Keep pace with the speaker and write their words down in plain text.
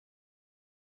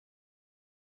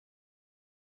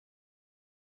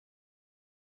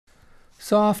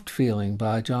Soft Feeling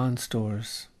by John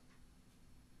Storrs.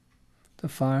 The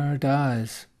fire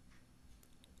dies.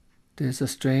 There's a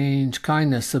strange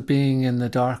kindness of being in the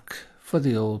dark for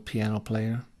the old piano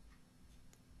player.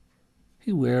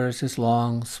 He wears his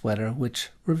long sweater, which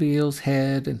reveals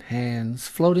head and hands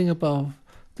floating above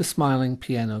the smiling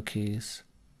piano keys.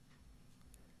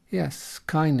 Yes,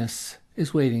 kindness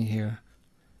is waiting here.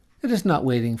 It is not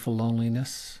waiting for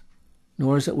loneliness,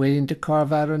 nor is it waiting to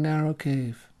carve out a narrow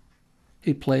cave.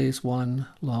 He plays one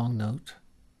long note.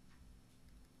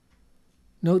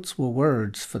 Notes were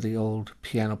words for the old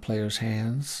piano player's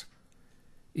hands.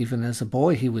 Even as a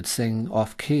boy he would sing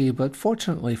off-key, but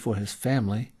fortunately for his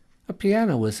family, a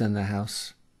piano was in the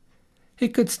house. He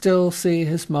could still see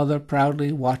his mother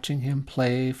proudly watching him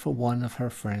play for one of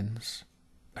her friends,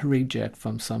 a reject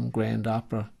from some grand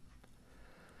opera.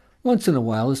 Once in a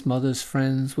while his mother's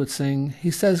friends would sing, "He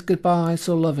says goodbye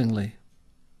so lovingly."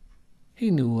 He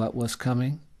knew what was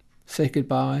coming. Say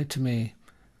goodbye to me.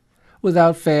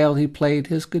 Without fail he played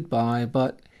his goodbye,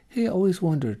 but he always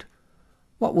wondered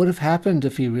what would have happened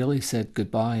if he really said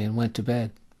goodbye and went to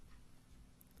bed.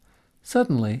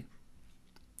 Suddenly,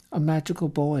 a magical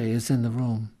boy is in the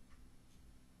room.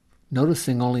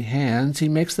 Noticing only hands, he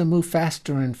makes them move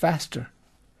faster and faster.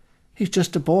 He's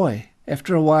just a boy,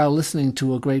 after a while listening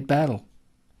to a great battle.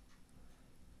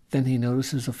 Then he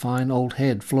notices a fine old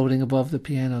head floating above the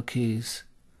piano keys.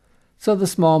 So the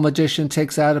small magician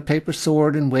takes out a paper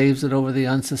sword and waves it over the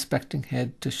unsuspecting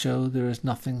head to show there is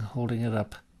nothing holding it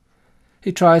up.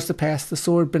 He tries to pass the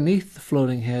sword beneath the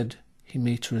floating head. He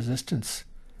meets resistance,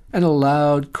 and a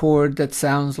loud chord that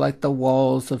sounds like the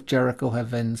walls of Jericho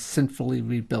have been sinfully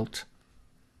rebuilt.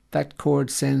 That chord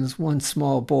sends one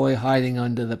small boy hiding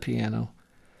under the piano.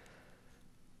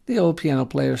 The old piano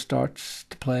player starts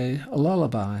to play a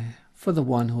lullaby for the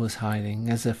one who is hiding,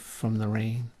 as if from the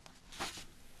rain.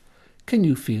 Can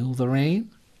you feel the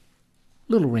rain?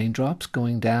 Little raindrops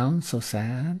going down so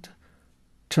sad,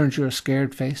 turns your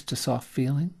scared face to soft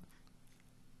feeling.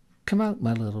 Come out,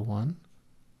 my little one,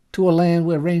 to a land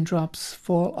where raindrops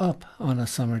fall up on a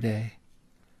summer day,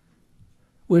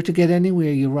 where to get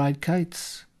anywhere you ride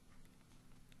kites,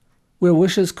 where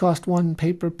wishes cost one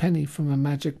paper penny from a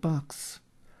magic box,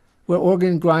 where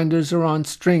organ grinders are on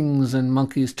strings and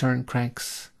monkeys turn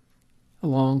cranks.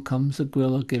 Along comes a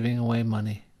gorilla giving away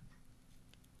money.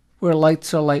 Where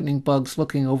lights are lightning bugs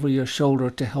looking over your shoulder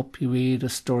to help you read a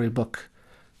storybook,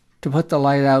 to put the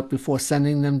light out before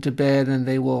sending them to bed, and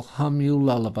they will hum you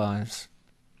lullabies.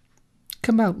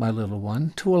 Come out, my little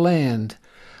one, to a land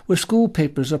where school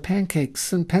papers are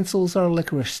pancakes and pencils are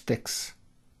licorice sticks,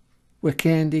 where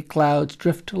candy clouds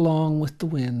drift along with the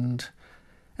wind,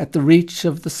 at the reach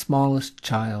of the smallest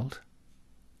child,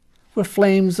 where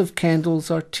flames of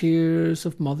candles are tears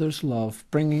of mother's love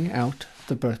bringing out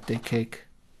the birthday cake.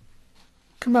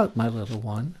 Come out, my little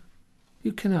one.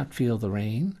 You cannot feel the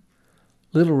rain.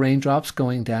 Little raindrops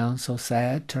going down so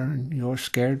sad turn your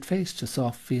scared face to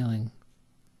soft feeling.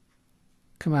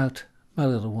 Come out, my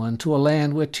little one, to a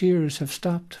land where tears have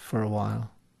stopped for a while.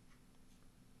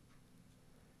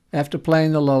 After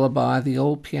playing the lullaby, the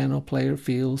old piano player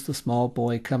feels the small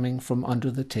boy coming from under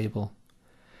the table,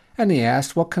 and he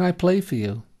asks, "What can I play for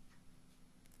you?"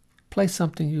 "Play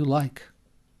something you like."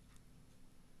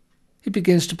 He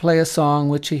begins to play a song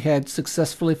which he had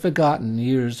successfully forgotten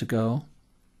years ago.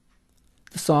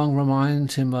 The song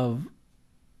reminds him of...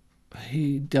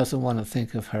 He doesn't want to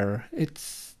think of her.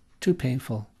 It's too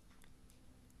painful.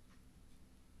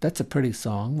 "That's a pretty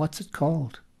song. What's it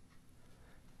called?"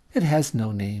 "It has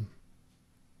no name,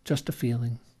 just a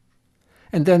feeling."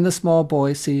 And then the small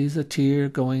boy sees a tear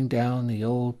going down the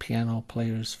old piano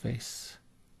player's face.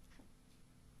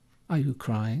 "Are you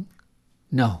crying?"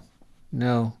 "No,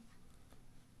 no.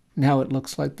 Now it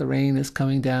looks like the rain is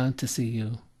coming down to see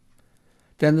you."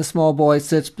 Then the small boy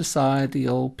sits beside the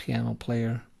old piano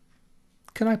player.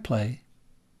 "Can I play?"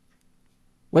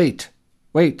 "Wait,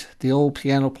 wait," the old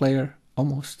piano player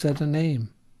almost said a name.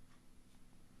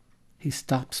 He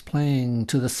stops playing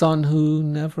to the son who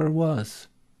never was.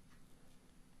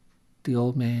 The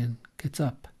old man gets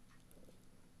up,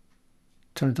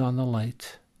 turns on the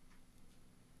light,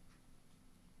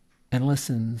 and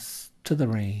listens to the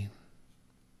rain.